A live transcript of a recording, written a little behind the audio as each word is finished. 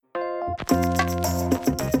Hello,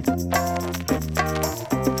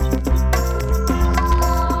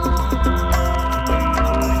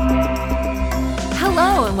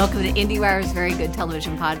 and welcome to IndieWire's Very Good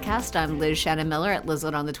Television Podcast. I'm Liz Shannon Miller at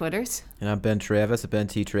Lizlet on the Twitters. And I'm Ben Travis at Ben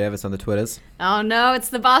T. Travis on the Twitters. Oh no, it's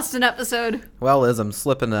the Boston episode. Well, Liz, I'm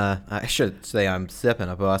slipping I should say I'm sipping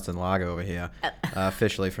a Boston lager over here,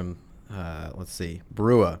 officially from,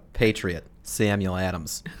 Brewer, Patriot, Samuel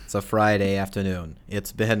Adams. It's a Friday afternoon.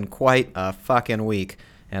 It's been quite a fucking week,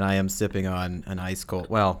 and I am sipping on an ice cold,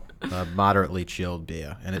 a moderately chilled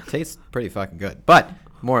beer, and it tastes pretty fucking good. But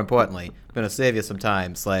more importantly, I'm going to save you some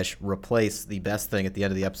time / replace the best thing at the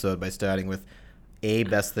end of the episode by starting with a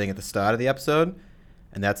best thing at the start of the episode,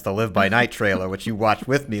 and that's the Live by Night trailer, which you watched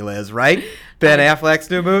with me, Liz, right? Ben Affleck's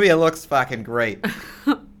new movie. It looks fucking great.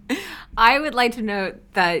 I would like to note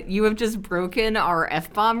that you have just broken our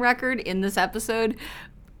F-bomb record in this episode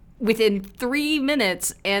within 3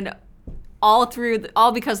 minutes, and all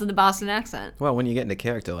because of the Boston accent. Well, when you get into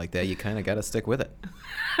character like that, you kind of got to stick with it.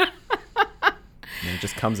 And it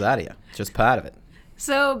just comes out of you. It's just part of it.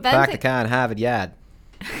 So Ben, Park the car in Harvard Yard.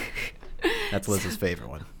 That's Liz's favorite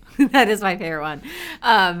one. That is my favorite one.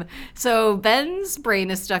 So Ben's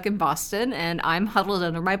brain is stuck in Boston, and I'm huddled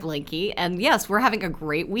under my blankie. And yes, we're having a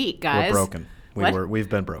great week, guys. We're broken. We've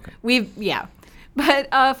been broken.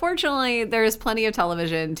 But fortunately, there's plenty of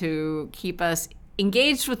television to keep us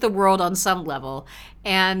engaged with the world on some level.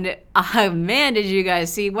 And man, did you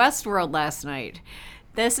guys see Westworld last night?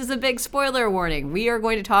 This is a big spoiler warning. We are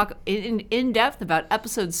going to talk in depth about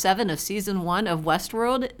episode 7 of season 1 of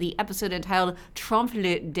Westworld, the episode entitled Trompe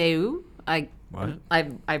le Deux. I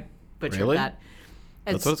butchered Really? that.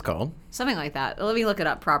 That's what it's called. Something like that. Let me look it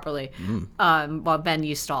up properly. While Ben,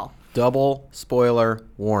 you stall. Double spoiler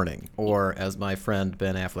warning. Or, as my friend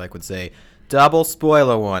Ben Affleck would say, double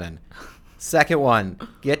spoiler warning. Second one,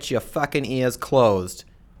 get your fucking ears closed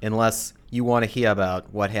unless you want to hear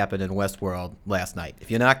about what happened in Westworld last night. If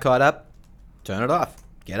you're not caught up, turn it off.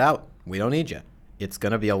 Get out. We don't need you. It's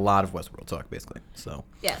going to be a lot of Westworld talk, basically. So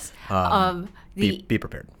Yes. be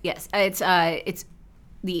prepared. Yes. It's I'm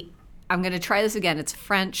going to try this again. It's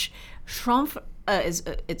French.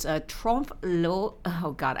 It's a trompe l'eau.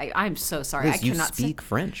 Oh God, I'm so sorry. Liz, I cannot you speak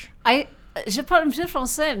French. Je parle un peu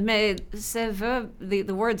français, mais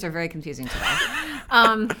the words are very confusing today.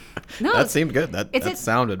 No, That seemed good. That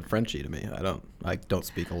sounded Frenchy to me. I don't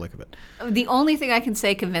speak a lick of it. The only thing I can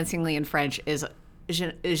say convincingly in French is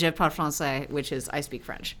je parle français, which is I speak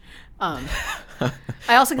French. I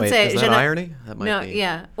also can say is that irony? That might be.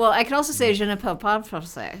 Yeah. Well, I can also say je ne parle pas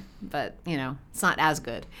français, but it's not as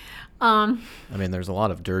good. I mean, there's a lot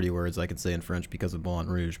of dirty words I could say in French because of Moulin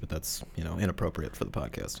Rouge, but that's inappropriate for the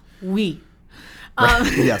podcast. Oui.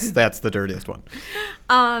 Right. Yes, that's the dirtiest one.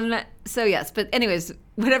 So yes, but anyways,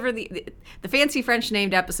 whatever the fancy French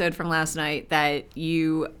named episode from last night that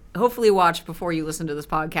you hopefully watched before you listen to this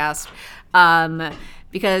podcast,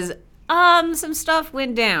 because some stuff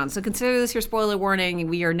went down. So consider this your spoiler warning.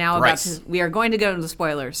 We are now we are going to go into the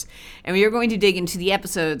spoilers, and we are going to dig into the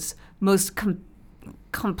episode's most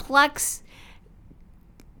complex,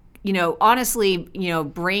 honestly,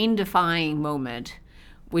 brain-defying moment,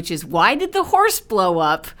 which is, why did the horse blow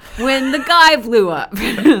up when the guy blew up?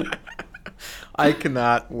 I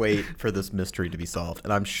cannot wait for this mystery to be solved.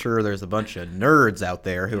 And I'm sure there's a bunch of nerds out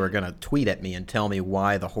there who are going to tweet at me and tell me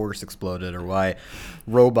why the horse exploded or why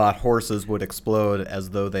robot horses would explode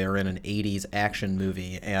as though they are in an 80s action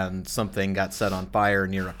movie and something got set on fire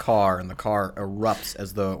near a car and the car erupts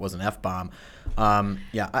as though it was an F-bomb.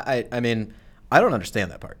 I mean, I don't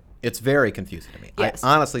understand that part. It's very confusing to me. Yes.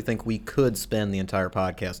 I honestly think we could spend the entire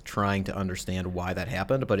podcast trying to understand why that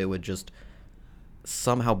happened, but it would just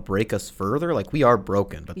somehow break us further. Like, we are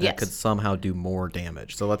broken, but that could somehow do more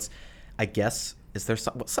damage. So I guess, is there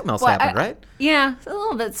something else happened, right? Yeah, a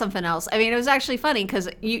little bit something else. I mean, it was actually funny because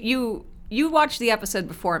you watched the episode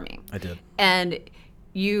before me. I did. And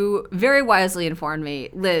you very wisely informed me,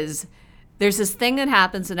 Liz, there's this thing that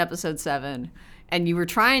happens in episode 7, and you were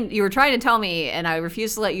trying to tell me, and I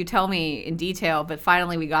refused to let you tell me in detail, but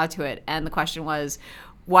finally we got to it, and the question was,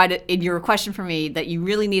 your question for me that you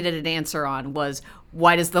really needed an answer on was,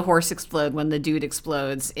 why does the horse explode when the dude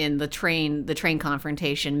explodes in the train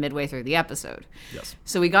confrontation midway through the episode? Yes.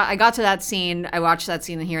 So I got to that scene. I watched that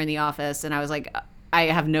scene here in the office, and I was like, I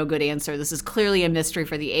have no good answer. This is clearly a mystery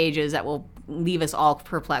for the ages that will leave us all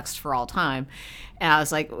perplexed for all time. And I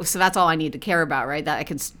was like, so that's all I need to care about, right? That I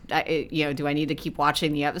can, do I need to keep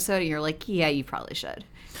watching the episode? And you're like, yeah, you probably should.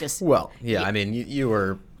 I mean, you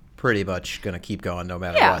were pretty much going to keep going no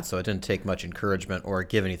matter what, so it didn't take much encouragement or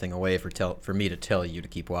give anything away for me to tell you to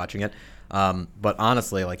keep watching it. But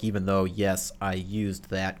honestly, like, even though, yes, I used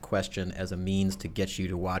that question as a means to get you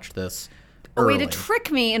to watch this A way early, to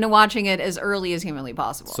trick me into watching it as early as humanly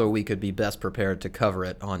possible. so we could be best prepared to cover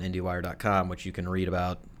it on IndieWire.com, which you can read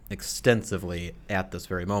about extensively at this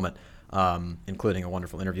very moment, including a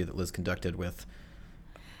wonderful interview that Liz conducted with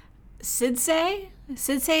Sidse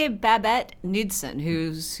Babette Knudsen,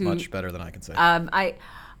 who much better than I can say.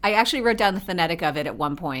 I actually wrote down the phonetic of it at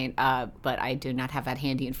one point, but I do not have that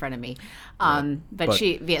handy in front of me. But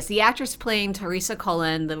the actress playing Teresa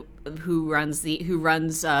Cullen, who runs the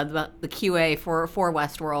QA for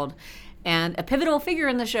Westworld, and a pivotal figure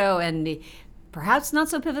in the show, and perhaps not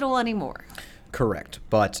so pivotal anymore. Correct.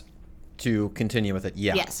 But to continue with it,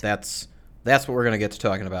 yeah, Yes. that's what we're going to get to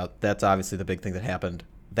talking about. That's obviously the big thing that happened.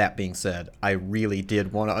 That being said, I really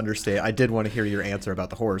did want to understand. I did want to hear your answer about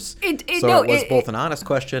the horse. It was both an honest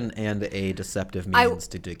question and a deceptive means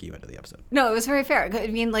to dig you into the episode. No, it was very fair. I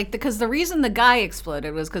mean, like, because the reason the guy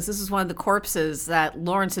exploded was because this is one of the corpses that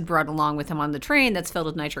Lawrence had brought along with him on the train that's filled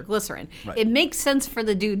with nitroglycerin. Right. It makes sense for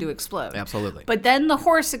the dude to explode. Absolutely. But then the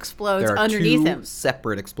horse explodes There are underneath two him.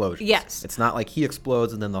 separate explosions. Yes. It's not like he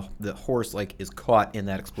explodes and then the horse like is caught in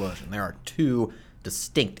that explosion. There are two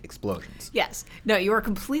distinct explosions. Yes. No, you are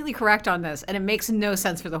completely correct on this, and it makes no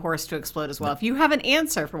sense for the horse to explode as well. No. If you have an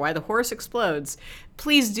answer for why the horse explodes,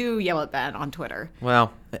 please do yell at that on Twitter.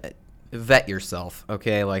 Well, vet yourself,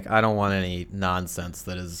 okay? Like, I don't want any nonsense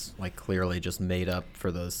that is like clearly just made up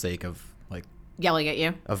for the sake of like yelling at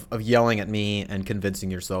you. Of yelling at me and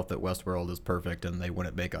convincing yourself that Westworld is perfect and they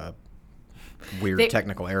wouldn't make a weird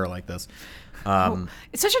technical error like this.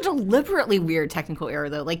 It's such a deliberately weird technical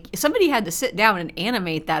error, though. Like, somebody had to sit down and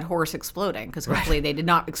animate that horse exploding, because hopefully they did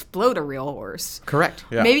not explode a real horse. Correct.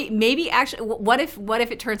 Yeah. Maybe actually, what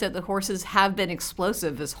if it turns out the horses have been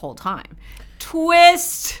explosive this whole time?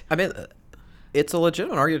 Twist. I mean, it's a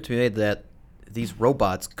legitimate argument to be made that these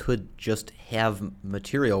robots could just have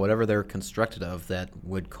material, whatever they're constructed of, that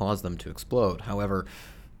would cause them to explode. However,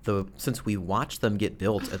 since we watch them get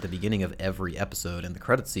built at the beginning of every episode in the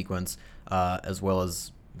credit sequence, as well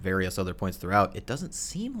as various other points throughout, it doesn't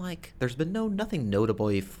seem like there's been nothing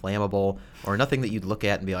notably flammable or nothing that you'd look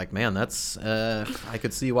at and be like, man, that's I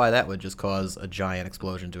could see why that would just cause a giant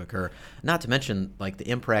explosion to occur. Not to mention like the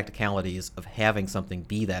impracticalities of having something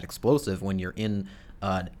be that explosive when you're in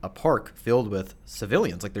a park filled with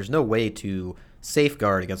civilians. Like, there's no way to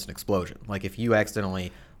safeguard against an explosion. Like, if you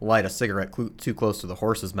accidentally light a cigarette too close to the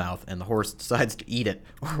horse's mouth and the horse decides to eat it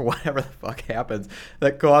or whatever the fuck happens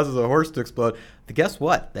that causes a horse to explode, guess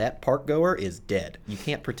what? That park goer is dead. You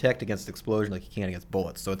can't protect against explosion like you can against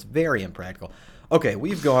bullets. So it's very impractical. Okay,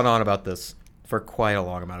 we've gone on about this for quite a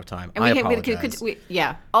long amount of time. I apologize.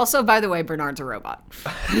 Yeah. Also, by the way, Bernard's a robot.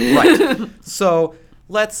 Right. So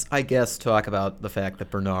let's, I guess, talk about the fact that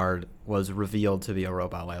Bernard was revealed to be a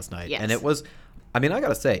robot last night. Yes. And it was, I mean, I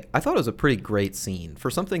gotta say, I thought it was a pretty great scene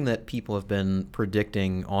for something that people have been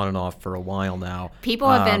predicting on and off for a while now. People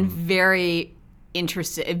have been very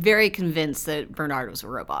interested, very convinced that Bernard was a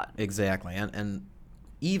robot. Exactly. And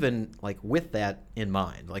even like with that in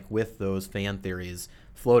mind, like with those fan theories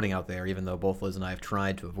floating out there, even though both Liz and I have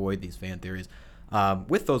tried to avoid these fan theories,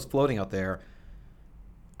 with those floating out there,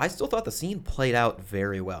 I still thought the scene played out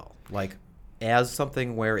very well. Like, as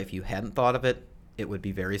something where if you hadn't thought of it, it would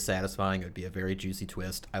be very satisfying. It would be a very juicy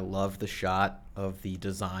twist. I love the shot of the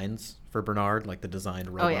designs for Bernard, like the designed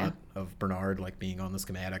robot of Bernard, like being on the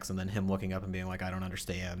schematics, and then him looking up and being like, I don't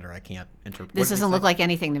understand, or I can't interpret. This doesn't look like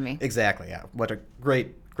anything to me. Exactly, yeah. What a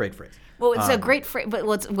great phrase. Well, it's a great phrase, but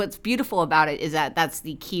what's beautiful about it is that that's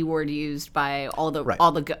the key word used by all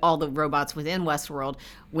the robots within Westworld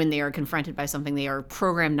when they are confronted by something they are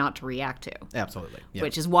programmed not to react to. Absolutely. Yeah.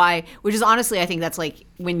 Which is honestly, I think that's like,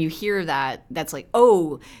 when you hear that, that's like,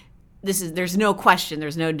 oh, there's no question,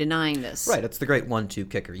 there's no denying this. Right, it's the great 1-2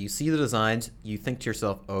 kicker. You see the designs, you think to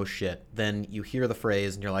yourself, oh shit. Then you hear the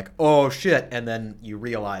phrase and you're like, oh shit. And then you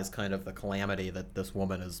realize kind of the calamity that this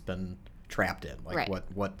woman has been trapped in, like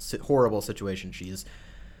what horrible situation she's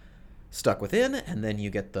stuck within, and then you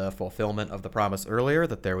get the fulfillment of the promise earlier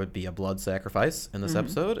that there would be a blood sacrifice in this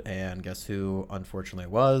episode, and guess who unfortunately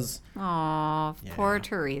it was? Aw, poor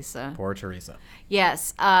Teresa. Poor Teresa.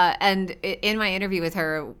 Yes, and in my interview with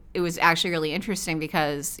her, it was actually really interesting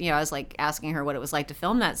because, I was like asking her what it was like to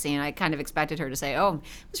film that scene. I kind of expected her to say, oh,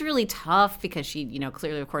 it was really tough because she,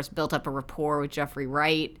 clearly, of course, built up a rapport with Jeffrey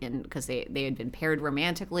Wright, and because they had been paired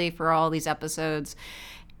romantically for all these episodes,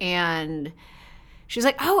 and she's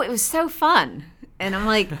like, oh, it was so fun. And I'm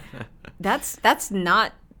like, that's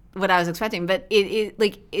not what I was expecting. But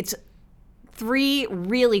it's three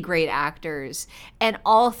really great actors, and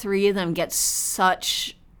all three of them get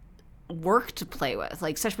such work to play with,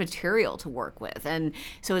 like such material to work with. And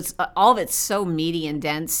so it's all of it's so meaty and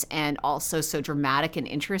dense and also so dramatic and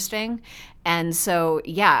interesting. And so,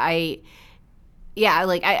 like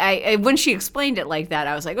I when she explained it like that,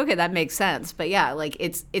 I was like, okay, that makes sense. But yeah, like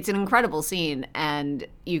it's an incredible scene, and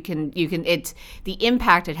you can it's the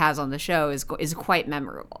impact it has on the show is quite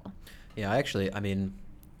memorable. Yeah, actually, I mean,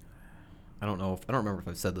 I don't remember if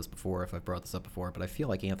I've said this before, if I've brought this up before, but I feel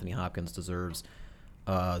like Anthony Hopkins deserves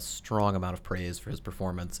a strong amount of praise for his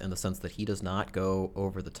performance in the sense that he does not go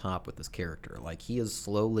over the top with this character. Like, he is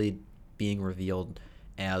slowly being revealed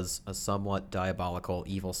as a somewhat diabolical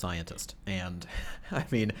evil scientist. And, I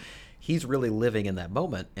mean, he's really living in that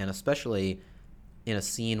moment, and especially in a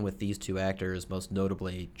scene with these two actors, most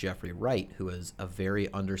notably Jeffrey Wright, who is a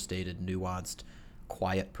very understated, nuanced,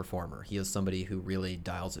 quiet performer. He is somebody who really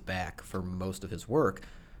dials it back for most of his work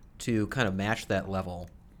to kind of match that level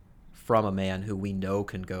from a man who we know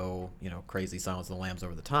can go, crazy Silence of the Lambs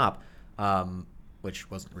over the top, which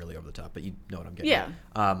wasn't really over the top, but you know what I'm getting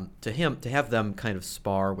at. To have them kind of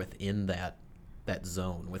spar within that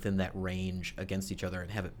zone, within that range against each other and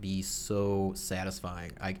have it be so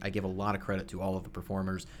satisfying. I give a lot of credit to all of the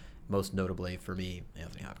performers, most notably for me,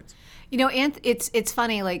 Anthony Hopkins. It's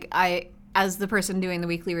funny, like as the person doing the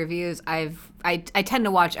weekly reviews, I tend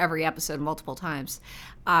to watch every episode multiple times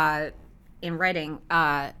in writing.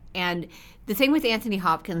 And the thing with Anthony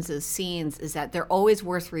Hopkins' scenes is that they're always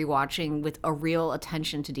worth rewatching with a real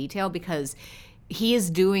attention to detail, because he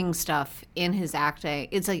is doing stuff in his acting.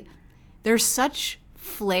 It's like there's such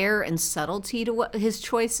flair and subtlety to what his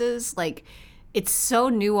choices. Like, it's so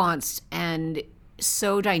nuanced and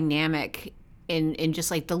so dynamic in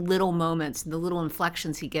just like the little moments, the little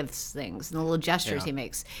inflections he gives things, and the little gestures he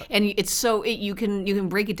makes. And it's so you can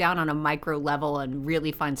break it down on a micro level and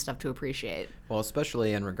really find stuff to appreciate. Well,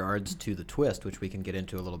 especially in regards to the twist, which we can get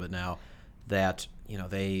into a little bit now, that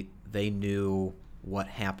they knew what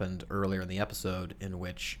happened earlier in the episode in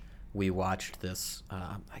which we watched this.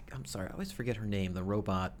 I'm sorry, I always forget her name. The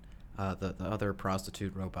robot, the other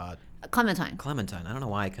prostitute robot. Clementine. I don't know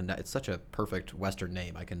why it's such a perfect Western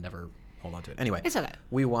name. I can never hold on to it. Anyway, it's okay.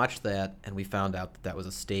 We watched that and we found out that was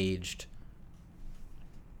a staged,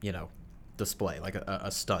 display, like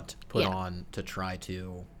a stunt put on to try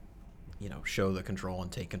to, show the control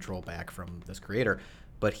and take control back from this creator.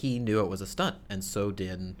 But he knew it was a stunt, and so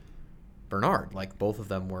did Bernard. Like, both of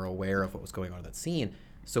them were aware of what was going on in that scene.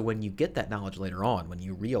 So when you get that knowledge later on, when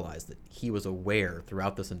you realize that he was aware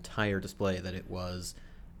throughout this entire display that it was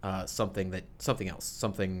something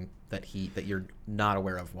that you're not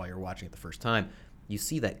aware of while you're watching it the first time, you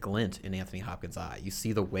see that glint in Anthony Hopkins' eye. You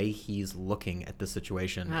see the way he's looking at this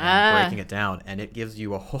situation and breaking it down, and it gives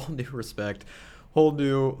you a whole new respect, whole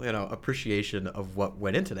new appreciation of what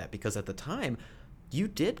went into that. Because at the time, you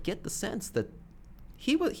did get the sense that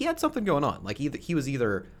he had something going on. Like, he was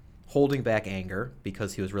either holding back anger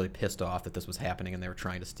because he was really pissed off that this was happening and they were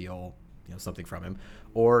trying to steal something from him,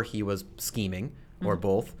 or he was scheming, or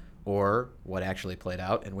both, or what actually played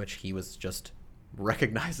out, in which he was just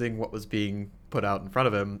recognizing what was being put out in front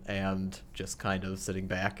of him and just kind of sitting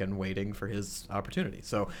back and waiting for his opportunity.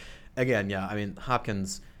 So, again,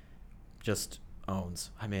 Hopkins just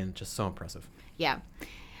owns. Just so impressive. Yeah.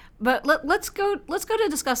 But let's go to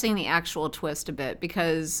discussing the actual twist a bit,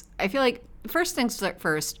 because I feel like first things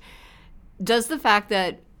first, does the fact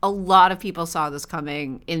that a lot of people saw this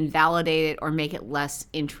coming invalidate it or make it less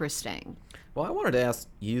interesting? Well, I wanted to ask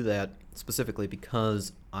you that specifically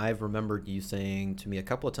because I've remembered you saying to me a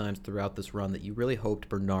couple of times throughout this run that you really hoped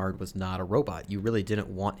Bernard was not a robot. You really didn't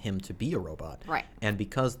want him to be a robot. Right. And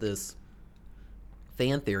because this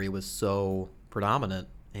fan theory was so predominant,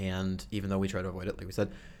 and even though we tried to avoid it, like we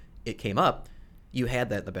said, it came up, you had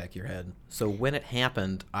that in the back of your head. So when it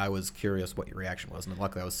happened, I was curious what your reaction was. And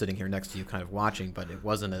luckily I was sitting here next to you kind of watching, but it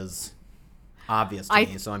wasn't as obvious to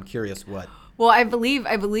me. So I'm curious what... Well, I believe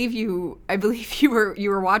you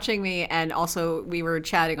were watching me, and also we were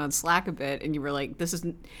chatting on Slack a bit, and you were like, "This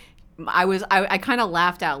isn't." I kind of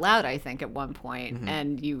laughed out loud, I think, at one point,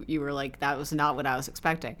 and you were like, "That was not what I was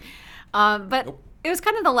expecting," but nope. It was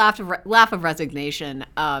kind of the laugh of resignation,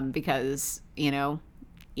 because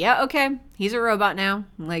yeah, okay, he's a robot now.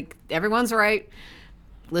 Like, everyone's right.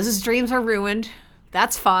 Liz's dreams are ruined.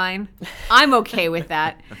 That's fine. I'm okay with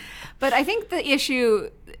that. But I think the issue,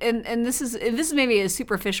 and this is maybe a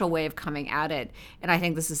superficial way of coming at it, and I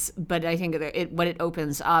think what it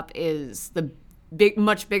opens up is the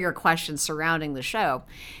much bigger question surrounding the show,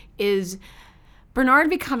 is Bernard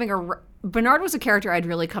was a character I'd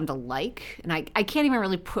really come to like, and I can't even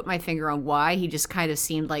really put my finger on why. He just kind of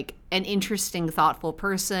seemed like an interesting, thoughtful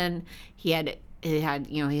person. He had he had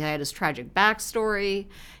his tragic backstory.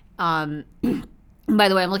 By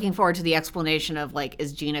the way, I'm looking forward to the explanation of like,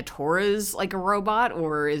 is Gina Torres like a robot,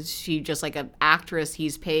 or is she just like an actress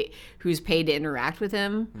who's paid to interact with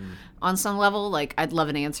him on some level? Like, I'd love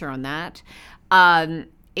an answer on that.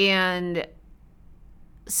 And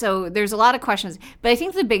so there's a lot of questions, but I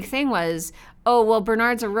think the big thing was, oh, well,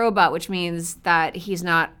 Bernard's a robot, which means that he's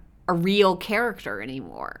not a real character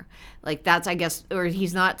anymore. Like, that's, I guess, or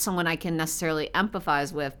he's not someone I can necessarily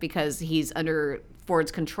empathize with because he's under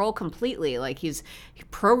Ford's control completely. Like, he's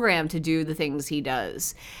programmed to do the things he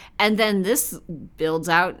does. And then this builds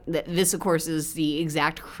out that this, of course, is the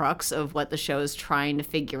exact crux of what the show is trying to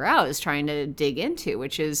figure out, is trying to dig into,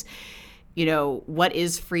 which is, what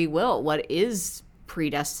is free will? What is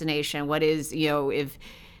predestination? What is,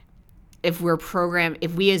 if we're programmed,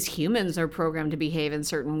 if we as humans are programmed to behave in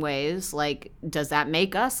certain ways, like, does that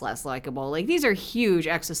make us less likable? Like, these are huge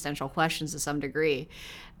existential questions to some degree.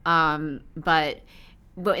 But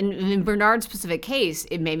in Bernard's specific case,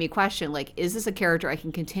 it made me question, like, is this a character I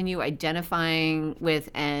can continue identifying with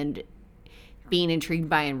and being intrigued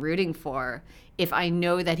by and rooting for if I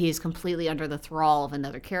know that he is completely under the thrall of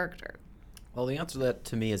another character? Well, the answer to that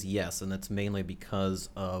to me is yes, and that's mainly because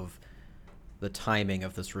of the timing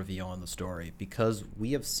of this reveal in the story. Because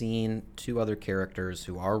we have seen two other characters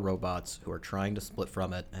who are robots who are trying to split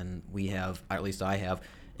from it, and we have, at least I have,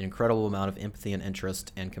 an incredible amount of empathy and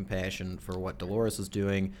interest and compassion for what Dolores is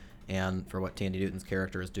doing and for what Thandie Newton's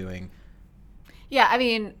character is doing. Yeah, I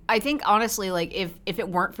mean, I think honestly, like, if it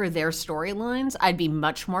weren't for their storylines, I'd be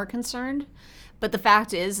much more concerned. But the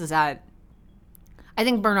fact is that I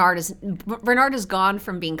think Bernard has gone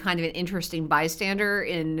from being kind of an interesting bystander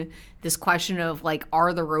in this question of, like,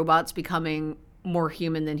 are the robots becoming more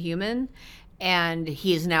human than human? And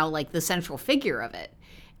he is now, like, the central figure of it.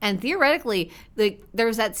 And theoretically, there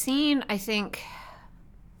was that scene, I think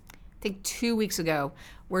 2 weeks ago,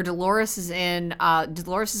 where Dolores is in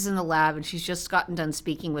the lab, and she's just gotten done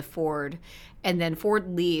speaking with Ford, and then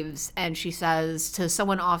Ford leaves, and she says to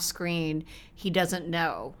someone off screen, he doesn't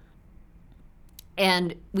know.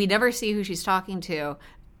 And we never see who she's talking to.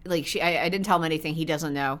 Like, I didn't tell him anything. He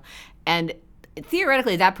doesn't know. And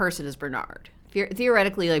theoretically, that person is Bernard.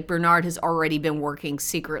 Theoretically, like, Bernard has already been working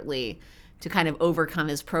secretly to kind of overcome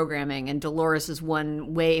his programming, and Dolores is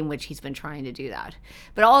one way in which he's been trying to do that.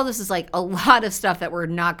 But all of this is like a lot of stuff that we're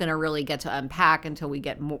not going to really get to unpack until we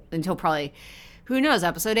get more, until probably, who knows,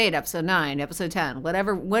 episode 8, episode 9, episode 10,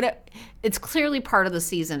 it's clearly part of the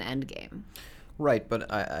season endgame. Right,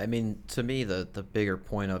 but I mean, to me, the bigger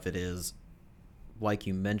point of it is, like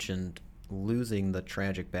you mentioned, losing the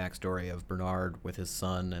tragic backstory of Bernard with his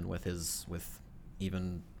son and with his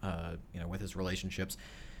relationships.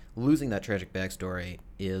 Losing that tragic backstory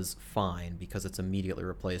is fine because it's immediately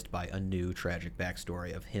replaced by a new tragic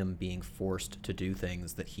backstory of him being forced to do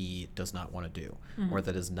things that he does not want to do, or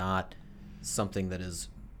that is not something that is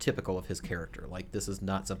typical of his character. Like, this is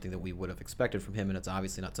not something that we would have expected from him, and it's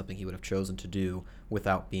obviously not something he would have chosen to do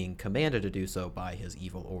without being commanded to do so by his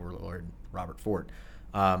evil overlord, Robert Ford.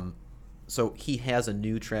 So he has a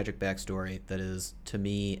new tragic backstory that is, to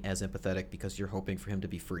me, as empathetic because you're hoping for him to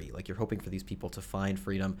be free. Like, you're hoping for these people to find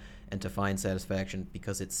freedom and to find satisfaction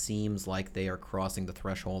because it seems like they are crossing the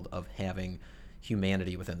threshold of having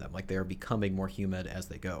humanity within them. Like, they are becoming more human as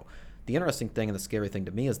they go. The interesting thing and the scary thing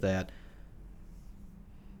to me is that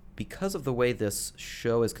because of the way this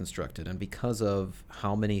show is constructed and because of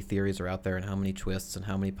how many theories are out there and how many twists and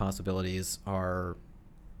how many possibilities are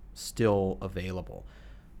still available,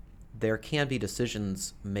 there can be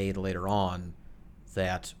decisions made later on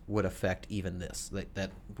that would affect even this,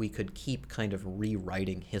 that we could keep kind of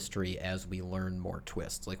rewriting history as we learn more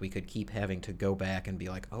twists. Like, we could keep having to go back and be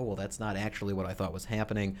like, oh, well, that's not actually what I thought was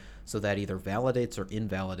happening. So that either validates or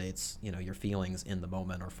invalidates, your feelings in the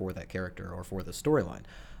moment or for that character or for the storyline.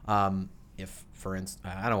 If, for instance,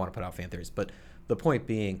 I don't want to put out fan theories, but the point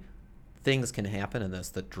being, things can happen in this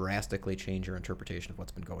that drastically change your interpretation of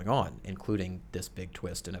what's been going on, including this big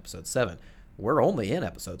twist in episode 7. We're only in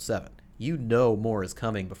episode 7. You know more is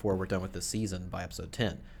coming before we're done with this season by episode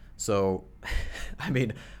 10. So, I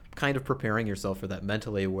mean, kind of preparing yourself for that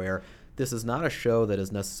mentally, where this is not a show that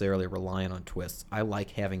is necessarily reliant on twists. I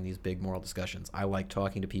like having these big moral discussions. I like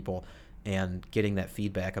talking to people and getting that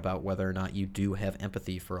feedback about whether or not you do have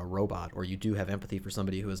empathy for a robot or you do have empathy for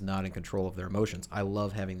somebody who is not in control of their emotions. I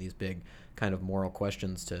love having these big kind of moral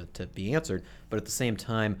questions to be answered. But at the same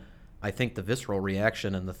time, I think the visceral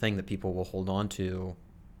reaction and the thing that people will hold on to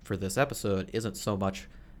for this episode isn't so much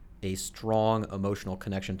a strong emotional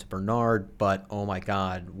connection to Bernard, but oh my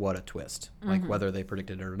God, what a twist. Like, whether they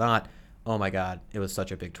predicted it or not, oh my God, it was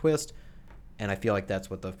such a big twist. And I feel like that's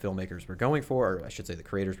what the filmmakers were going for, or I should say the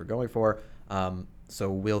creators were going for. So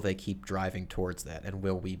will they keep driving towards that? And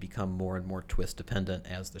will we become more and more twist dependent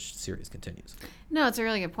as the series continues? No, it's a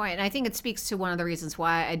really good point. And I think it speaks to one of the reasons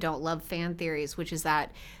why I don't love fan theories, which is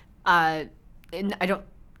that and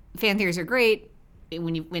fan theories are great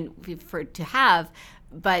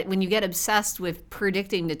but when you get obsessed with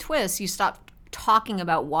predicting the twists, you stop talking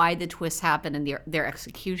about why the twists happen and their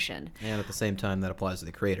execution. And at the same time, that applies to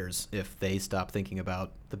the creators. If they stop thinking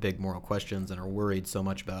about the big moral questions and are worried so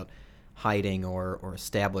much about hiding or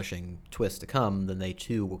establishing twists to come, then they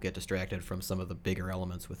too will get distracted from some of the bigger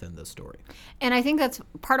elements within this story. And I think that's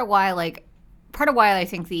part of why I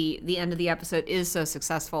think the end of the episode is so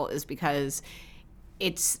successful is because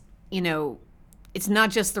it's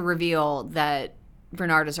not just the reveal that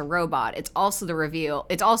Bernard is a robot. It's also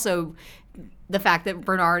the fact that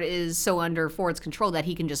Bernard is so under Ford's control that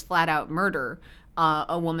he can just flat out murder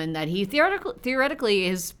a woman that he theoretically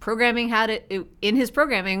his programming in his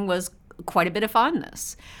programming was quite a bit of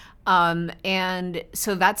fondness. And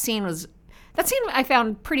so that scene I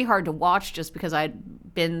found pretty hard to watch just because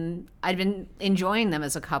I'd been enjoying them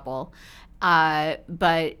as a couple.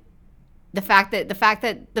 But the fact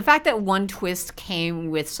that one twist came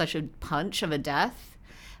with such a punch of a death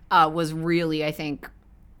was really, I think,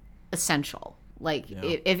 essential. Like,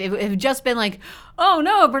 if it had just been like, oh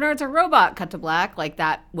no, Bernard's a robot, cut to black, like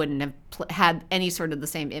that wouldn't have had any sort of the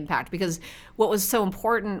same impact. Because what was so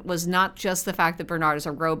important was not just the fact that Bernard is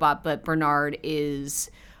a robot, but Bernard is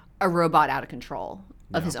a robot out of control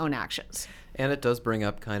of his own actions. And it does bring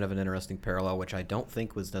up kind of an interesting parallel, which I don't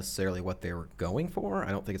think was necessarily what they were going for. I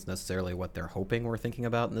don't think it's necessarily what they're hoping we're thinking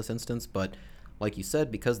about in this instance. But like you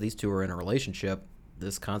said, because these two are in a relationship,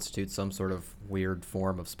 this constitutes some sort of weird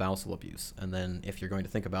form of spousal abuse. And then if you're going to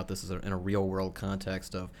think about this as in a real-world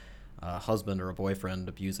context of a husband or a boyfriend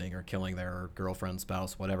abusing or killing their girlfriend,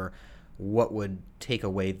 spouse, whatever, what would take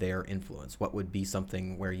away their influence? What would be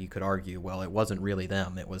something where you could argue, well, it wasn't really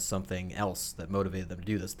them. It was something else that motivated them to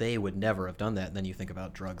do this. They would never have done that. And then you think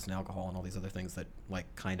about drugs and alcohol and all these other things that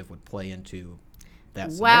like kind of would play into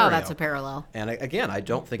that scenario. Wow, that's a parallel. And again, I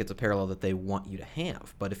don't think it's a parallel that they want you to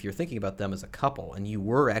have. But if you're thinking about them as a couple and you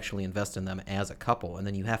were actually invested in them as a couple and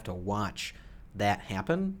then you have to watch that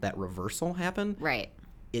happen, that reversal happen, right?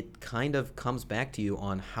 It kind of comes back to you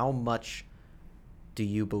on how much do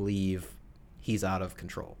you believe he's out of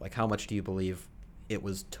control? Like, how much do you believe it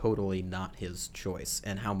was totally not his choice?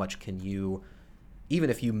 And how much can you, even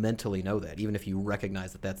if you mentally know that, even if you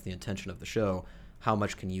recognize that that's the intention of the show, how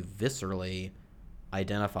much can you viscerally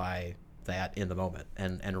identify that in the moment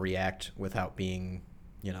and react without being,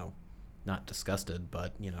 not disgusted,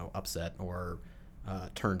 but, upset or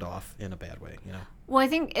turned off in a bad way, Well, I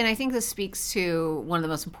think this speaks to one of the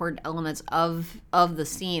most important elements of the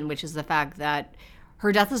scene, which is the fact that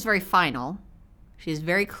her death is very final. She is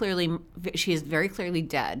very clearly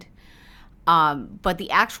dead. But the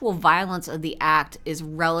actual violence of the act is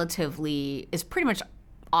pretty much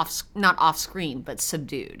not off screen, but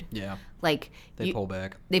subdued. Yeah. Like they pull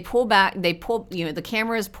back. The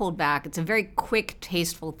camera is pulled back. It's a very quick,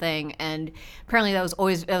 tasteful thing, and apparently that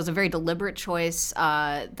was a very deliberate choice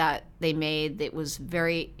that they made. The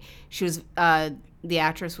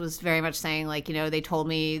actress was very much saying, like, they told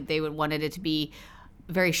me they wanted it to be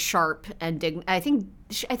very sharp and I think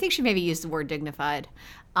she maybe used the word dignified,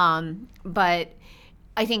 but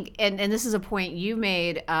I think, and this is a point you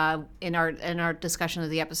made in our discussion of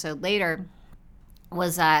the episode later,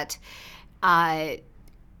 was that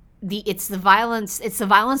it's the violence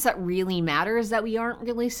that really matters that we aren't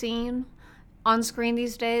really seeing on screen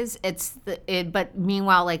these days. But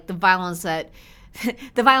meanwhile, like the violence that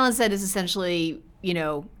is essentially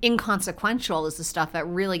inconsequential is the stuff that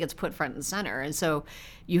really gets put front and center. And so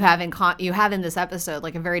you have in this episode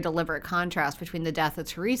like a very deliberate contrast between the death of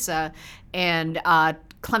Teresa and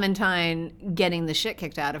Clementine getting the shit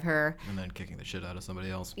kicked out of her. And then kicking the shit out of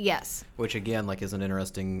somebody else. Yes. Which again, like, is an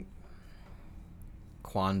interesting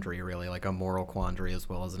quandary, really, like a moral quandary as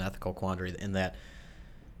well as an ethical quandary, in that,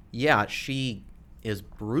 yeah, she is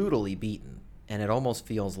brutally beaten. And it almost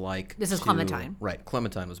feels like... This is Clementine. Right.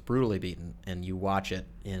 Clementine was brutally beaten, and you watch it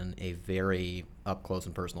in a very up-close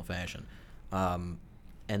and personal fashion. And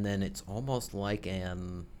then it's almost like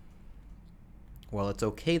well, it's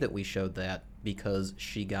okay that we showed that because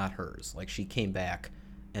she got hers. Like, she came back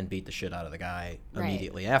and beat the shit out of the guy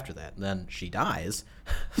immediately after that. And then she dies.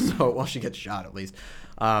 She gets shot at least.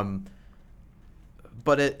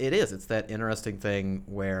 But it's that interesting thing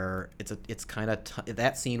where it's kind of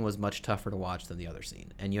that scene was much tougher to watch than the other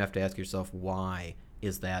scene, and you have to ask yourself, why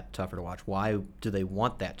is that tougher to watch? Why do they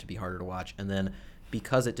want that to be harder to watch? And then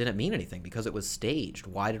because it didn't mean anything, because it was staged.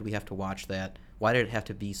 Why did we have to watch that? Why did it have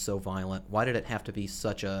to be so violent? Why did it have to be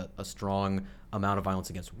such a strong amount of violence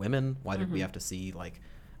against women? Why did we have to see, like,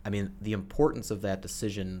 I mean, the importance of that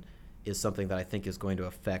decision is something that I think is going to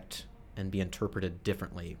affect and be interpreted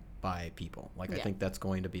differently by people. Like, I think that's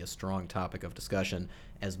going to be a strong topic of discussion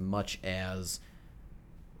as much as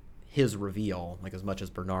his reveal, like as much as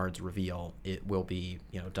Bernard's reveal, it will be,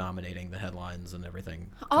 dominating the headlines and everything.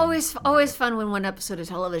 Always fun when one episode of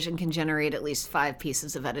television can generate at least 5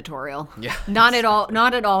 pieces of editorial. Yeah. Not at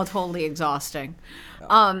all totally exhausting.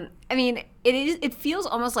 I mean, it feels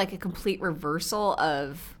almost like a complete reversal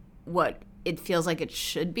of what it feels like it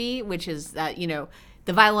should be, which is that,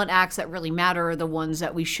 the violent acts that really matter are the ones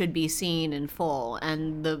that we should be seeing in full,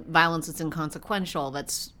 and the violence that's inconsequential,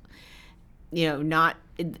 that's, not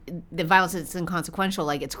the violence that's inconsequential,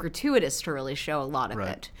 like it's gratuitous to really show a lot of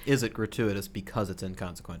it. Is it gratuitous because it's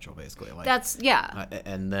inconsequential, basically? Like, that's, yeah.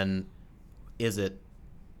 And then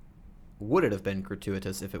would it have been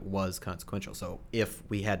gratuitous if it was consequential? So if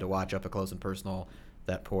we had to watch up close and personal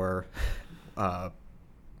that poor,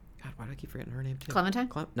 God, why do I keep forgetting her name too? Clementine?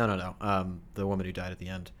 No. The woman who died at the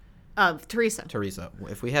end. Teresa.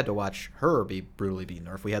 If we had to watch her be brutally beaten,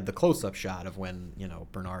 or if we had the close-up shot of when,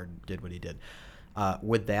 Bernard did what he did,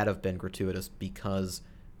 would that have been gratuitous because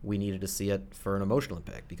we needed to see it for an emotional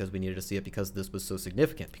impact, because we needed to see it because this was so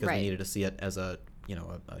significant, because we needed to see it as a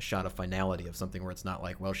shot of finality of something where it's not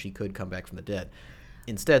like, well, she could come back from the dead.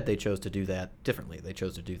 Instead, they chose to do that differently. They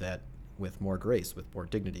chose to do that with more grace, with more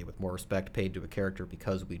dignity, with more respect paid to a character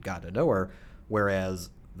because we'd gotten to know her,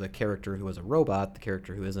 whereas the character who is a robot, the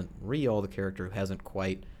character who isn't real, the character who hasn't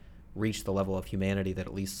quite reached the level of humanity that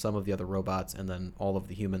at least some of the other robots and then all of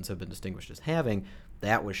the humans have been distinguished as having,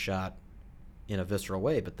 that was shot in a visceral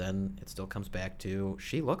way. But then it still comes back to,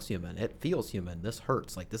 she looks human, it feels human, this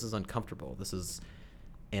hurts, like this is uncomfortable,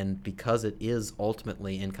 and because it is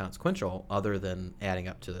ultimately inconsequential, other than adding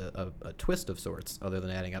up to a twist of sorts, other than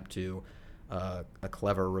adding up to a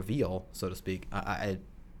clever reveal, so to speak,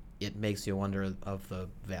 it makes you wonder of the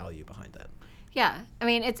value behind that. Yeah, I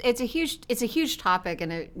mean, it's a huge topic,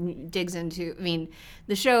 and it digs into. I mean,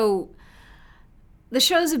 the show's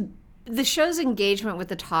engagement with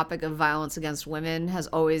the topic of violence against women has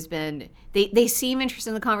always been. They seem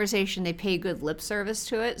interested in the conversation. They pay good lip service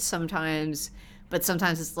to it sometimes, but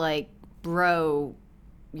sometimes it's like, bro,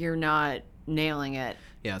 you're not nailing it.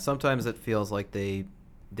 Yeah, sometimes it feels like they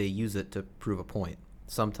use it to prove a point.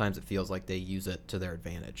 Sometimes it feels like they use it to their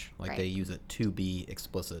advantage. Like they use it to be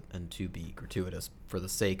explicit and to be gratuitous for the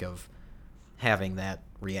sake of having that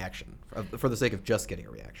reaction, for the sake of just getting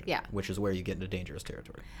a reaction. Yeah. Which is where you get into dangerous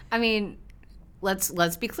territory. I mean,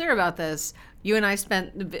 let's be clear about this. You and I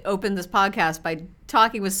opened this podcast by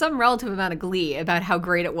talking with some relative amount of glee about how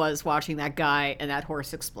great it was watching that guy and that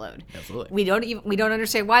horse explode. Absolutely. We don't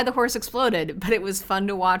understand why the horse exploded, but it was fun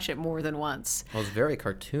to watch it more than once. Well, it was very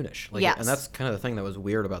cartoonish. Like, yes. And that's kind of the thing that was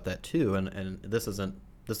weird about that too. And this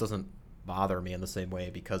doesn't bother me in the same way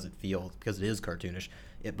because it is cartoonish.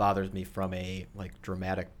 It bothers me from a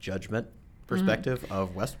dramatic judgment perspective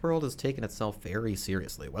of Westworld is taking itself very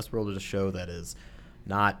seriously. Westworld is a show that is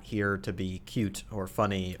not here to be cute or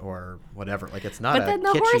funny or whatever. Like, it's not a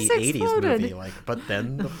kitschy 80s movie. But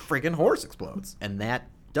then the friggin' horse explodes, and that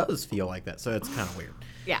does feel like that. So it's kind of weird.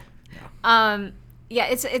 Yeah.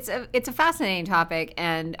 It's a fascinating topic,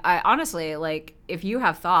 and I honestly, if you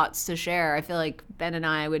have thoughts to share, I feel like Ben and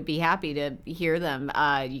I would be happy to hear them.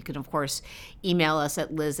 You can, of course, email us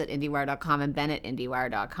at liz@indiewire.com and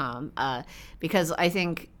ben@indiewire.com, because I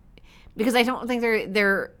don't think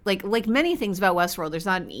they're like many things about Westworld, there's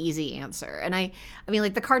not an easy answer. And I mean,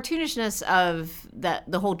 the cartoonishness of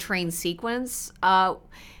the whole train sequence,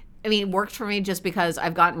 worked for me just because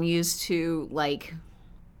I've gotten used to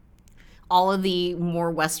all of the more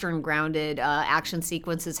Western grounded action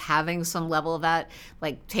sequences having some level of that.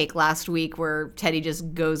 Like, take last week where Teddy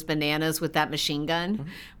just goes bananas with that machine gun,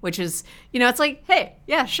 which is, it's like, hey,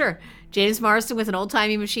 yeah, sure. James Marsden with an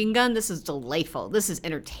old-timey machine gun, this is delightful. This is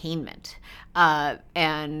entertainment. Right.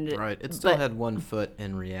 It still had one foot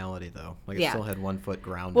in reality, though. It still had 1 foot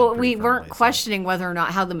grounded. Well, we weren't questioning whether or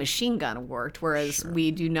not how the machine gun worked, whereas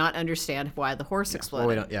we do not understand why the horse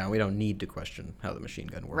exploded. Well, we don't need to question how the machine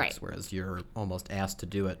gun works, right. Whereas you're almost asked to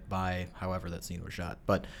do it by however that scene was shot.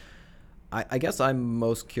 But I guess I'm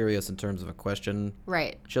most curious in terms of a question.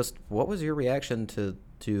 Right. Just what was your reaction to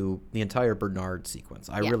the entire Bernard sequence?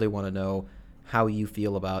 I really want to know how you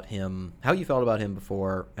feel about him, how you felt about him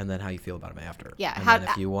before, and then how you feel about him after. Yeah. And then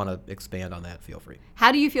if you want to expand on that, feel free.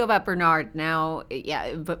 How do you feel about Bernard now?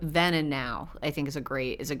 Yeah, but then and now, I think is a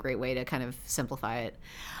great way to kind of simplify it.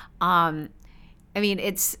 I mean,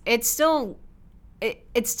 it's still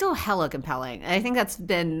hella compelling. And I think that's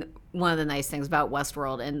been one of the nice things about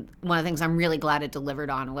Westworld, and one of the things I'm really glad it delivered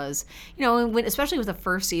on was, especially with the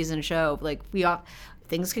first season show, like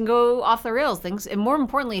things can go off the rails, and more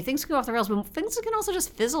importantly, things can go off the rails, but things can also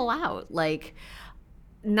just fizzle out. Like,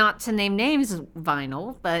 not to name names,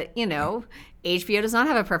 Vinyl, but HBO does not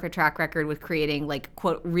have a perfect track record with creating like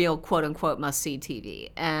real quote unquote must see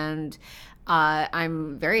TV, and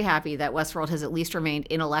I'm very happy that Westworld has at least remained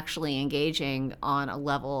intellectually engaging on a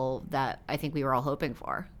level that I think we were all hoping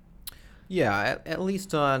for. Yeah, at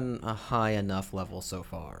least on a high enough level so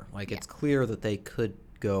far. Like, it's clear that they could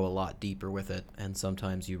go a lot deeper with it, and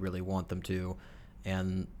sometimes you really want them to.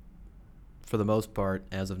 And for the most part,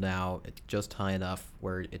 as of now, it's just high enough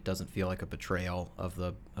where it doesn't feel like a betrayal of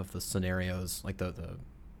the scenarios, like the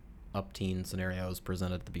up-teen scenarios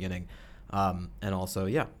presented at the beginning. And also,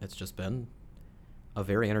 yeah, it's just been a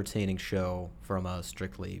very entertaining show from a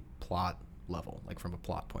strictly plot level, like from a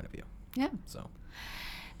plot point of view. Yeah.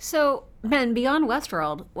 So, Ben, beyond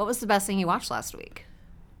Westworld, what was the best thing you watched last week?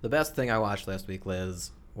 The best thing I watched last week, Liz,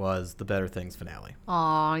 was the Better Things finale.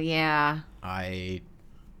 Oh, yeah.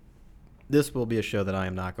 This will be a show that I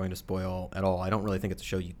am not going to spoil at all. I don't really think it's a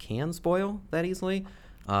show you can spoil that easily.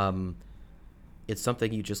 It's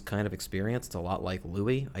something you just kind of experience. It's a lot like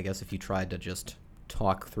Louie. I guess if you tried to just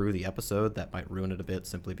talk through the episode, that might ruin it a bit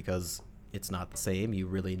simply because it's not the same. You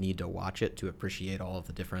really need to watch it to appreciate all of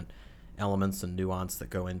the different elements and nuance that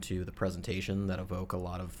go into the presentation that evoke a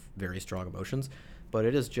lot of very strong emotions. But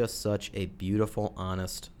it is just such a beautiful,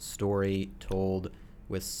 honest story told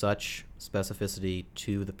with such specificity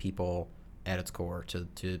to the people at its core,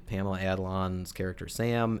 to Pamela Adlon's character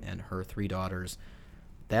Sam and her 3 daughters.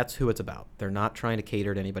 That's who it's about. They're not trying to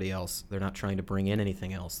cater to anybody else. They're not trying to bring in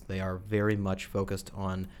anything else. They are very much focused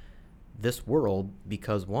on this world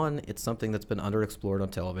because, 1, it's something that's been underexplored on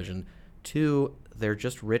television. 2, they're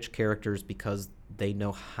just rich characters because they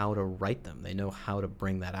know how to write them. They know how to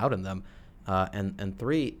bring that out in them. And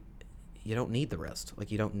 3, you don't need the rest.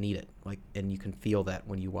 Like, you don't need it. Like, and you can feel that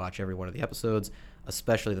when you watch every one of the episodes,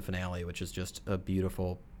 especially the finale, which is just a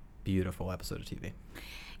beautiful, beautiful episode of TV.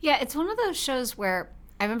 Yeah, it's one of those shows where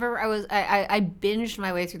I remember I binged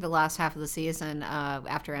my way through the last half of the season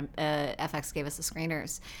after FX gave us the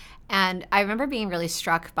screeners, and I remember being really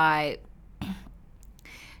struck by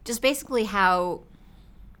just basically how,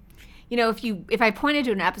 if I pointed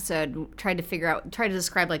to an episode and tried to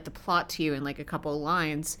describe like the plot to you in like a couple of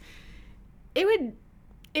lines, it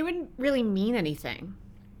wouldn't really mean anything.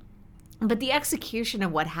 But the execution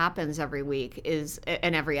of what happens every week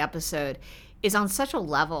in every episode is on such a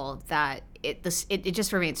level that it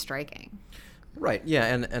just remains striking. Right. Yeah.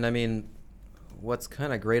 And I mean, what's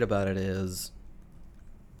kind of great about it is,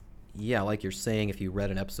 yeah, like you're saying, if you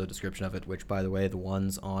read an episode description of it, which, by the way, the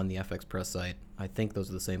ones on the FX Press site, I think those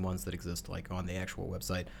are the same ones that exist like on the actual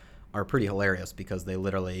website, are pretty hilarious because they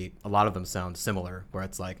literally, a lot of them sound similar, where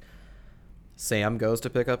it's like, Sam goes to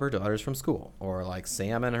pick up her daughters from school, or like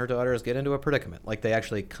Sam and her daughters get into a predicament. Like, they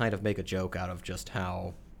actually kind of make a joke out of just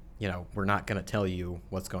how, we're not going to tell you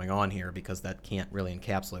what's going on here because that can't really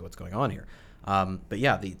encapsulate what's going on here. But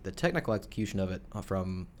yeah, the technical execution of it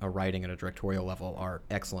from a writing and a directorial level are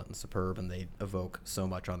excellent and superb, and they evoke so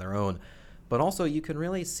much on their own. But also, you can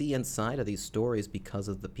really see inside of these stories because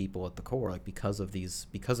of the people at the core, like because of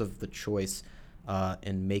the choice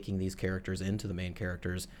in making these characters into the main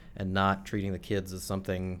characters and not treating the kids as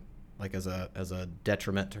something like as a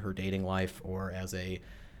detriment to her dating life, or as a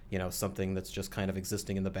something that's just kind of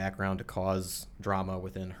existing in the background to cause drama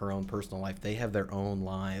within her own personal life. They have their own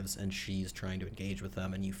lives, and she's trying to engage with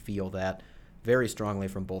them, and you feel that very strongly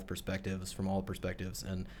from both perspectives, from all perspectives,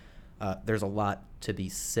 and there's a lot to be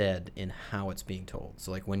said in how it's being told.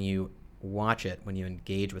 So, like, when you watch it, when you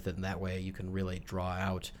engage with it in that way, you can really draw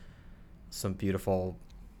out some beautiful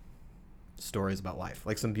stories about life,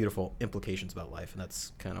 like some beautiful implications about life, and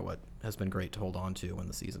that's kind of what has been great to hold on to when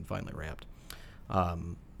the season finally wrapped.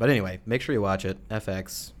 But anyway, make sure you watch it.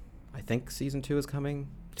 FX, I think season 2 is coming.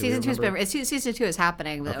 Season 2 is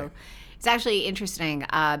happening, though. Okay. It's actually interesting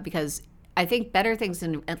because I think Better Things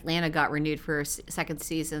in Atlanta got renewed for second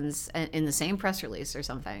seasons in the same press release or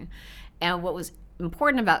something. And what's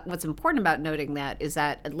important about noting that is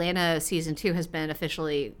that Atlanta season 2 has been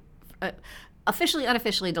officially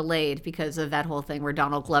unofficially delayed because of that whole thing where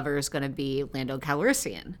Donald Glover is going to be Lando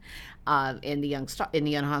Calrissian in the young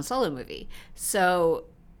Han Solo movie. So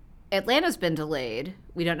Atlanta's been delayed.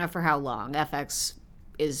 We don't know for how long. FX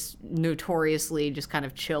is notoriously just kind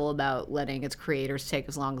of chill about letting its creators take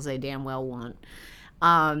as long as they damn well want.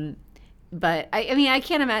 But I mean, I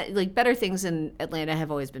can't imagine, like, Better Things in Atlanta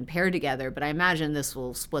have always been paired together, but I imagine this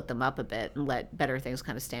will split them up a bit and let Better Things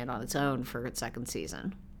kind of stand on its own for its second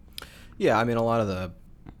season. Yeah, I mean, a lot of the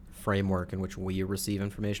framework in which we receive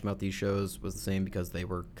information about these shows was the same because they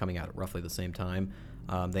were coming out at roughly the same time.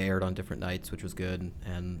 They aired on different nights, which was good,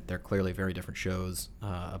 and they're clearly very different shows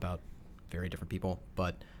about very different people.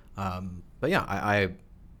 But yeah, I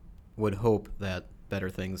would hope that Better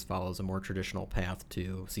Things follows a more traditional path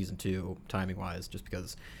to season 2, timing wise, just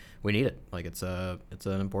because we need it. Like, it's an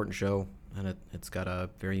important show, and it's got a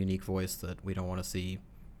very unique voice that we don't want to see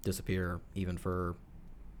disappear even for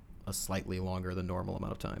a slightly longer than normal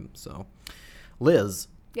amount of time. So, Liz.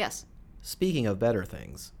 Yes. Speaking of better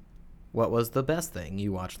things, what was the best thing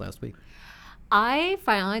you watched last week? I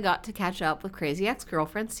finally got to catch up with Crazy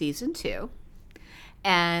Ex-Girlfriend season 2.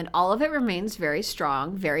 And all of it remains very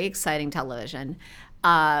strong, very exciting television.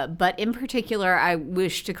 But in particular, I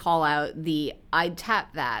wish to call out the I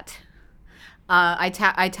Tap That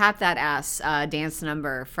Ass dance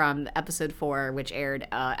number from episode 4, which aired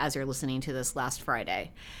as you're listening to this last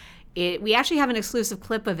Friday. We actually have an exclusive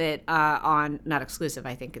clip of it not exclusive,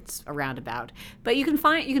 I think it's a roundabout. But you can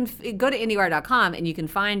go to IndieWire.com and you can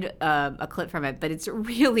find a clip from it. But it's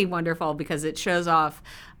really wonderful because it shows off,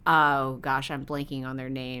 oh gosh, I'm blanking on their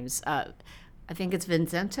names. I think it's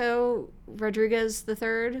Vincent Rodriguez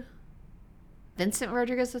III. Vincent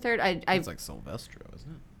Rodriguez III. It's like Silvestro, isn't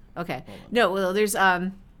it? Okay. No, well, there's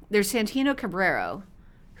Santino Cabrero,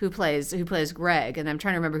 who plays Greg, and I'm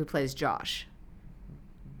trying to remember who plays Josh.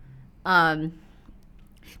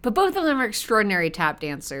 But both of them are extraordinary tap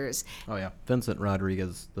dancers. Oh yeah, Vincent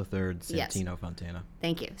Rodriguez III, Santino Yes. Fontana.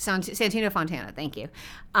 Thank you, Santino Fontana. Thank you.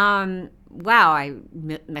 Wow, I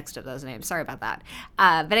mixed up those names. Sorry about that.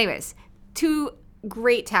 But anyways, two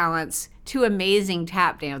great talents, two amazing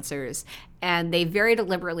tap dancers, and they very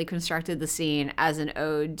deliberately constructed the scene as an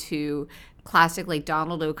ode to classic, like,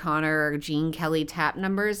 Donald O'Connor or Gene Kelly tap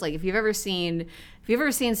numbers. Like, if you've ever seen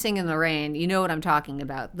Sing in the Rain, you know what I'm talking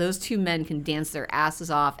about. Those two men can dance their asses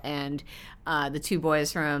off, and the two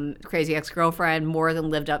boys from Crazy Ex-Girlfriend more than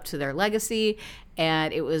lived up to their legacy,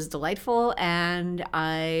 and it was delightful, and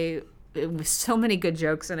it was so many good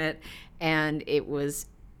jokes in it, and it was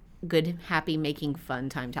good, happy, making fun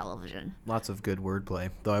time television. Lots of good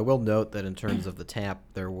wordplay. Though I will note that in terms of the tap,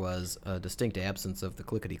 there was a distinct absence of the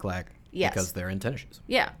clickety-clack. Yes. Because they're in tennis shoes.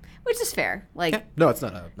 Yeah, which is fair. Like, Yeah. No, it's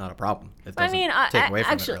not a problem. It doesn't take away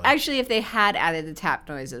from it, really. Actually, if they had added the tap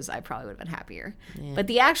noises, I probably would have been happier. Yeah. But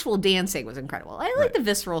the actual dancing was incredible. I like the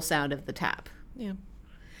visceral sound of the tap. Yeah.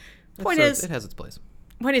 Point is, it has its place.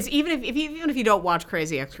 Point is, even if you don't watch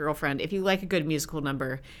Crazy Ex-Girlfriend, if you like a good musical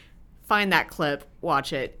number, find that clip,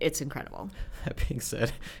 watch it. It's incredible. That being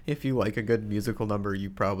said, if you like a good musical number,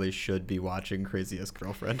 you probably should be watching Crazy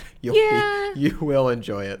Ex-Girlfriend. You will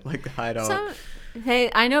enjoy it. Like, I don't.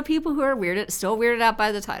 Hey, I know people who are still weirded out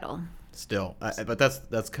by the title. Still, but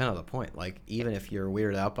that's kind of the point. Like, even if you're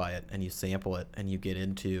weirded out by it and you sample it and you get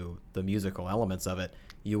into the musical elements of it,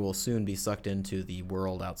 you will soon be sucked into the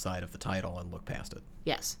world outside of the title and look past it.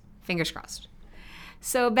 Yes, fingers crossed.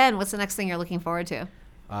 So, Ben, what's the next thing you're looking forward to?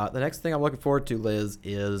 The next thing I'm looking forward to, Liz,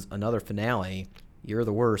 is another finale. You're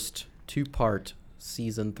the Worst, 2-part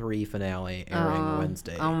season 3 finale airing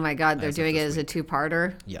Wednesday. Oh my God, they're doing it as a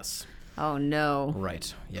 2-parter? Yes. Oh no.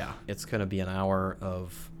 Right. Yeah. It's going to be an hour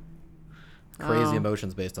of crazy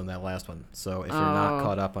emotions based on that last one. So if you're not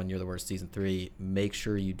caught up on You're the Worst season 3, make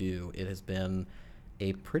sure you do. It has been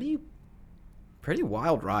a pretty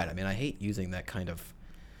wild ride. I mean, I hate using that kind of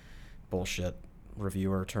bullshit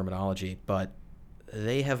reviewer terminology, but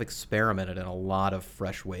they have experimented in a lot of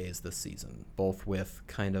fresh ways this season, both with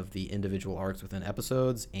kind of the individual arcs within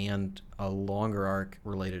episodes and a longer arc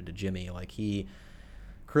related to Jimmy. Like,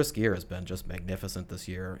 Chris Gere has been just magnificent this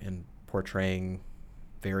year in portraying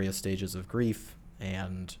various stages of grief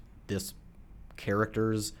and this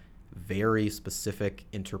character's very specific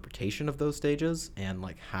interpretation of those stages and,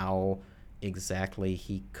 like, how exactly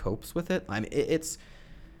he copes with it. I mean,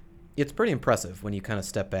 it's pretty impressive when you kind of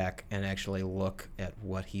step back and actually look at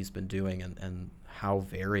what he's been doing and how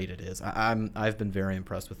varied it is. I've been very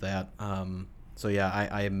impressed with that. So yeah,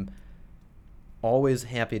 I'm always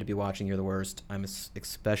happy to be watching You're the Worst. I'm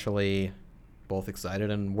especially both excited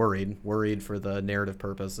and worried for the narrative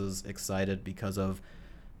purposes, excited because of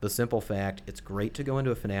the simple fact it's great to go into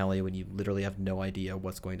a finale when you literally have no idea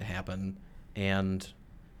what's going to happen, and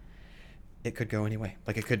it could go anyway.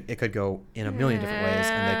 Like, it could go in a million different ways,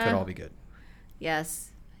 and they could all be good. Yes,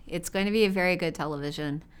 it's going to be a very good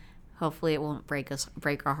television. Hopefully, it won't break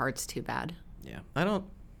our hearts too bad. Yeah, I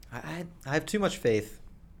have too much faith.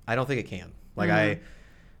 I don't think it can. Like,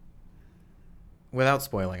 without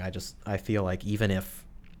spoiling, I feel like even if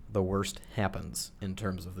the worst happens in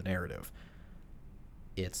terms of the narrative,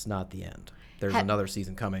 it's not the end. There's another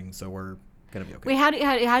season coming, so we're gonna be okay. Wait,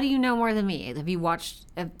 how do you know more than me? Have you watched?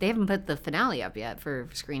 They haven't put the finale up yet for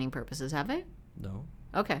screening purposes, have they? No.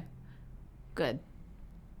 Okay, good.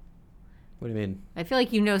 What do you mean? I feel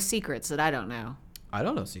like you know secrets that I don't know. I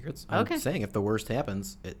don't know secrets. I'm saying if the worst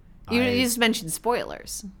happens, You just mentioned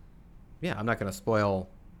spoilers. Yeah, I'm not gonna spoil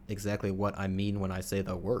exactly what I mean when I say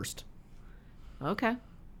the worst. Okay.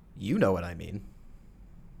 You know what I mean.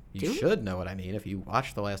 You Do should know what I mean if you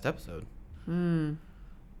watched the last episode.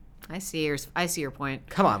 I see your point.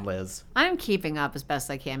 Come on, Liz. I'm keeping up as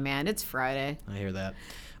best I can, man. It's Friday. I hear that.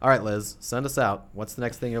 All right, Liz, send us out. What's the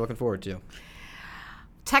next thing you're looking forward to?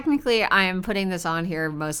 Technically, I am putting this on here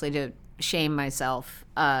mostly to shame myself.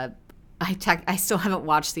 I still haven't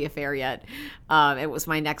watched The Affair yet. It was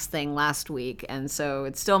my next thing last week, and so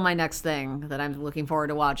it's still my next thing that I'm looking forward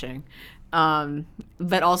to watching.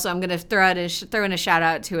 But also, I'm going to throw in a shout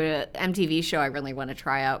out to an MTV show I really want to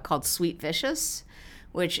try out called Sweet Vicious,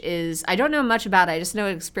 which is, I don't know much about it. I just know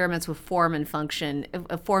it experiments with form and function,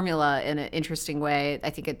 a formula in an interesting way. I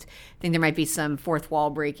think there might be some fourth wall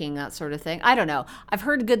breaking, that sort of thing. I don't know. I've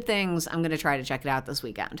heard good things. I'm going to try to check it out this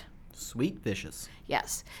weekend. Sweet Vicious.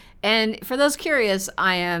 Yes. And for those curious,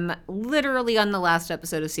 I am literally on the last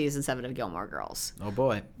episode of season 7 of Gilmore Girls. Oh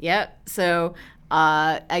boy. Yep. So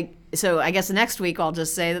I guess next week I'll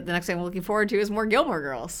just say that the next thing I'm looking forward to is more Gilmore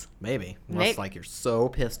Girls. Maybe. Unless like you're so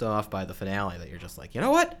pissed off by the finale that you're just like, you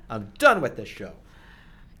know what? I'm done with this show.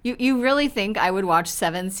 You really think I would watch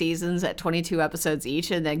 7 seasons at 22 episodes each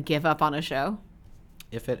and then give up on a show?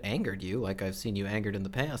 If it angered you, like I've seen you angered in the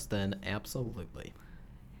past, then absolutely.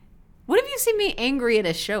 What have you seen me angry at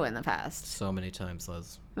a show in the past? So many times,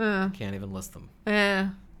 Liz. Can't even list them.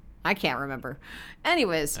 I can't remember.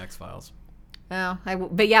 Anyways. X-Files. Well,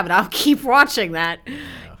 but I'll keep watching that. Yeah.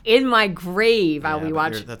 In my grave, I'll be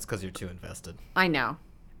watching. That's because you're too invested. I know.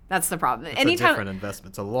 That's the problem. It's a different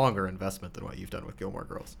investment. It's a longer investment than what you've done with Gilmore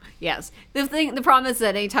Girls. Yes. The problem is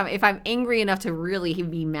that anytime, if I'm angry enough to really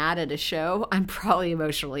be mad at a show, I'm probably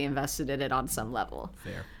emotionally invested in it on some level.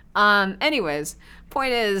 Fair. Anyways,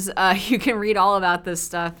 point is, you can read all about this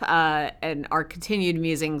stuff and our continued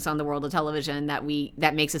musings on the world of television that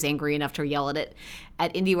makes us angry enough to yell at it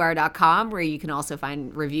at IndieWire.com, where you can also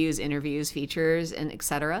find reviews, interviews, features, and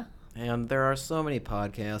etc. And there are so many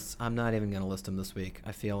podcasts. I'm not even going to list them this week.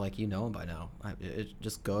 I feel like you know them by now.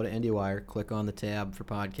 Just go to IndieWire, click on the tab for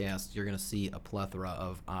podcasts. You're going to see a plethora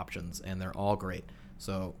of options, and they're all great.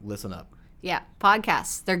 So listen up. Yeah,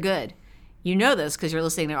 podcasts. They're good. You know this because you're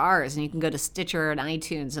listening to ours, and you can go to Stitcher and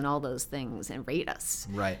iTunes and all those things and rate us.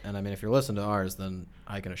 Right. And I mean, if you're listening to ours, then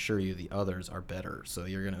I can assure you the others are better, so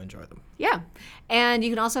you're going to enjoy them. Yeah. And you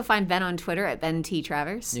can also find Ben on Twitter at Ben T.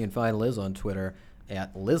 Travers. You can find Liz on Twitter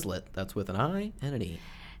at Lizlet. That's with an I and an E.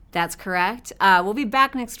 That's correct. We'll be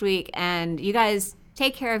back next week, and you guys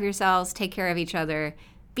take care of yourselves, take care of each other,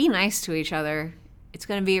 be nice to each other. It's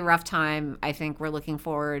going to be a rough time. I think we're looking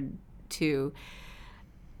forward to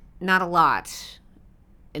not a lot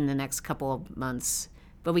in the next couple of months,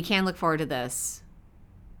 but we can look forward to this.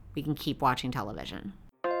 We can keep watching television.